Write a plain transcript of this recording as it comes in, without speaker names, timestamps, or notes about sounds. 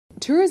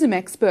tourism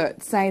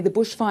experts say the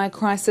bushfire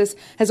crisis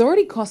has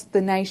already cost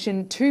the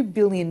nation $2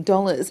 billion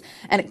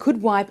and it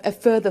could wipe a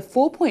further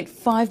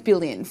 $4.5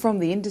 billion from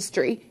the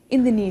industry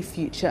in the near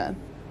future.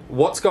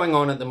 What's going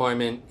on at the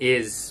moment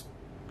is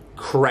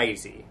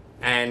crazy.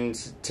 And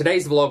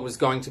today's vlog was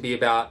going to be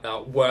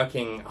about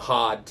working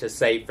hard to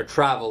save for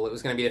travel. It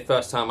was going to be the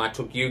first time I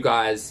took you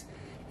guys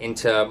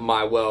into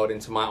my world,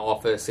 into my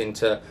office,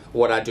 into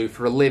what I do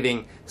for a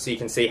living, so you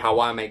can see how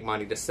I make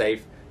money to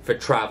save for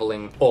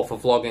traveling or for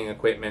vlogging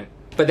equipment.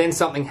 But then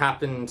something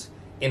happened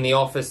in the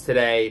office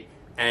today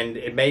and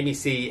it made me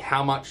see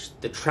how much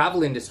the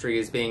travel industry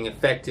is being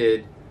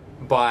affected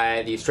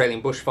by the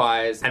Australian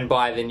bushfires and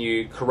by the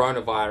new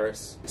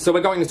coronavirus. So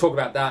we're going to talk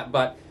about that,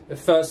 but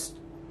first,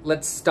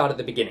 let's start at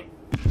the beginning.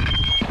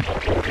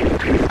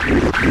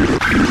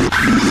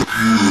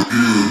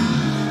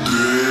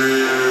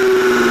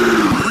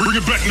 Bring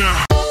it back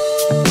now.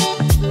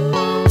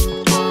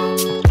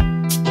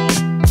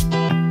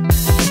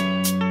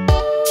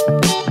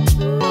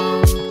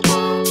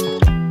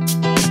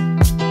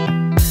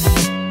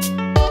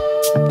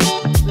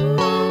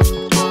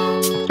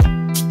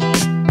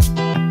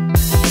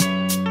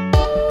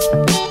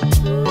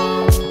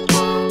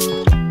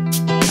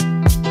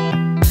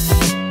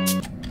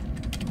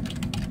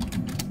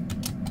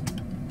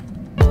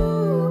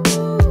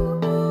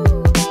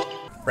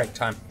 Break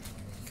time.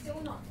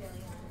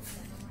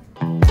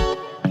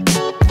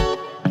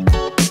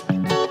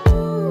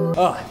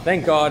 Oh,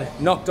 thank God,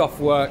 knocked off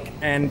work,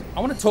 and I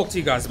want to talk to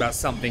you guys about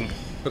something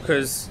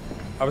because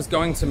I was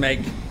going to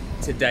make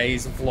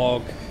today's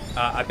vlog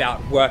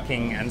about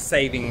working and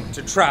saving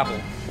to travel,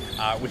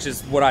 which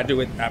is what I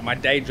do at my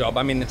day job.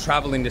 I'm in the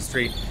travel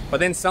industry,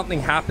 but then something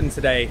happened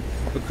today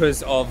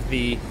because of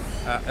the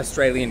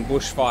Australian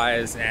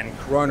bushfires and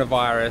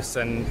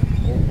coronavirus and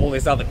all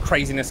this other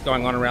craziness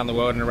going on around the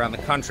world and around the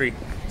country.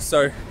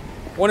 So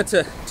I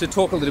wanted to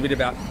talk a little bit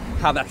about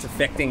how that's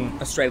affecting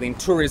Australian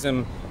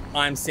tourism.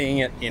 I'm seeing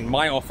it in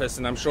my office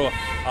and I'm sure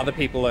other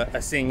people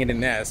are seeing it in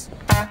theirs.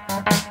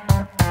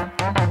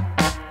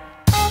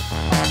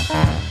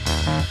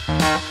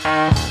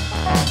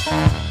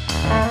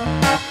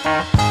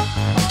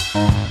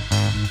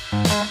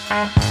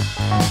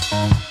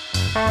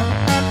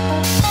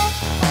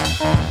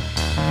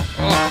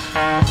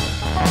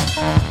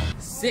 Oh.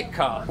 Sick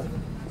car.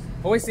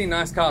 Always see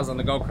nice cars on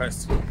the Gold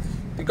Coast.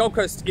 The Gold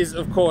Coast is,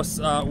 of course,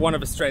 one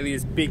of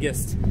Australia's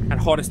biggest and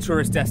hottest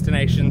tourist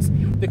destinations.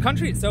 The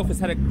country itself has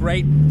had a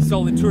great,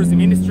 solid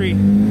tourism industry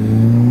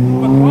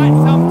for quite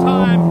some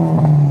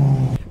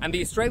time. And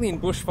the Australian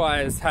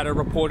bushfires had a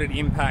reported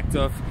impact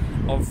of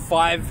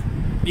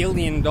 $5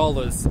 billion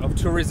of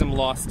tourism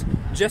lost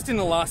just in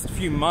the last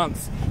few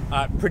months,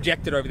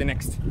 projected over the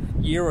next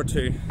year or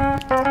two.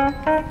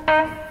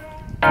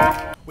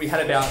 We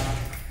had about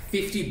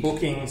 50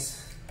 bookings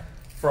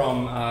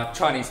from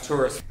Chinese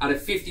tourists. Out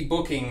of 50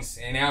 bookings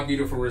in our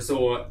beautiful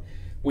resort,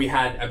 we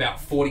had about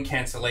 40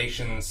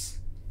 cancellations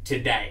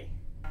today.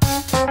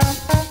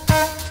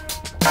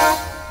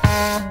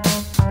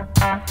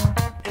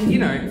 And you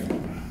know,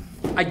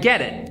 I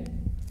get it.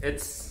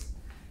 It's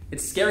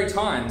scary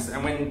times,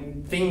 and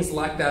when things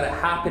like that are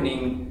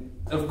happening,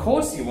 of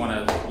course you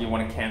wanna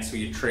cancel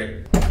your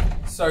trip.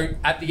 So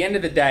at the end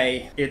of the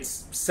day,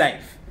 it's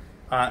safe.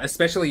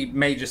 Especially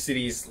major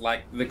cities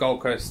like the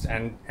Gold Coast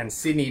and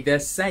Sydney, they're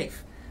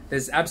safe.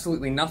 There's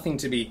absolutely nothing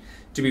to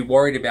be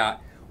worried about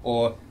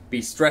or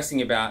be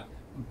stressing about.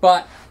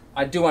 But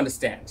I do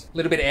understand. A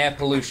little bit of air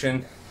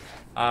pollution,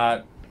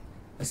 a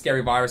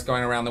scary virus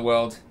going around the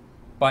world.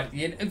 But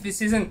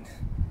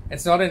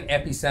it's not an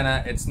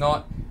epicenter. It's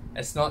not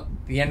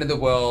the end of the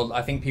world.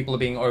 I think people are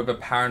being over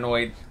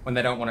paranoid when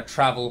they don't want to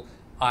travel.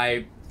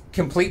 I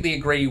completely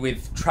agree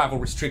with travel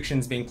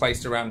restrictions being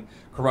placed around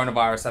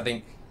coronavirus. I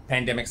think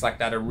pandemics like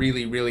that are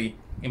really, really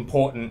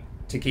important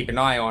to keep an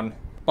eye on.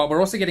 But we're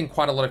also getting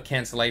quite a lot of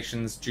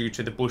cancellations due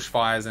to the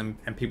bushfires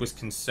and people's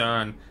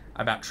concern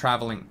about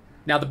traveling.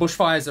 Now, the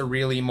bushfires are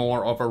really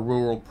more of a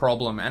rural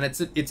problem, and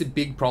it's a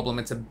big problem.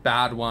 It's a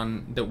bad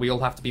one that we all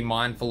have to be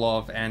mindful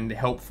of and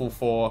helpful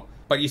for.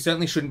 But you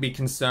certainly shouldn't be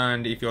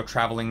concerned if you're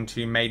traveling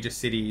to major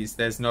cities.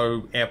 There's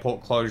no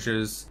airport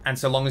closures, and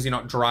so long as you're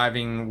not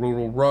driving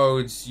rural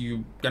roads,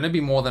 you're gonna be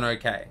more than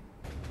okay.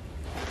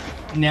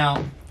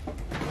 Now,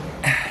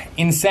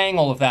 in saying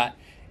all of that,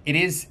 it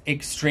is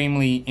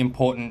extremely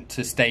important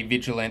to stay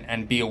vigilant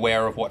and be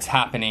aware of what's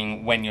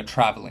happening when you're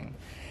traveling.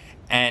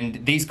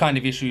 And these kind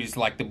of issues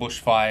like the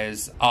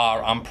bushfires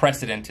are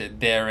unprecedented.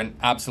 They're an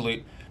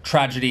absolute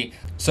tragedy.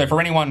 So for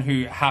anyone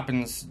who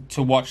happens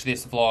to watch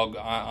this vlog,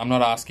 I'm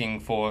not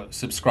asking for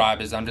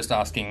subscribers. I'm just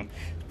asking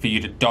for you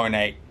to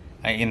donate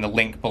in the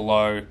link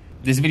below.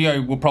 This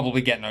video will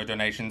probably get no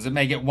donations. It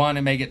may get one,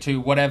 it may get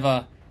two,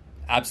 whatever.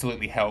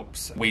 Absolutely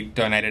helps. We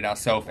donated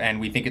ourselves and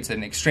we think it's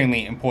an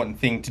extremely important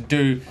thing to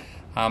do.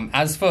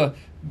 As for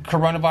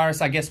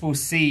coronavirus, I guess we'll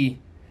see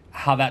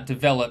how that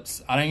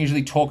develops. I don't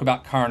usually talk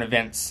about current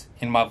events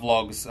in my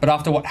vlogs, but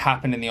after what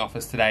happened in the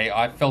office today,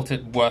 I felt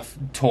it worth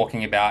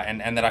talking about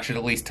and that I should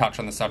at least touch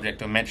on the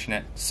subject or mention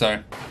it.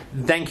 So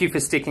thank you for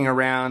sticking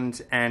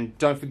around, and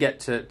don't forget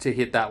to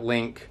hit that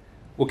link.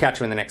 We'll catch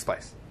you in the next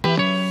place.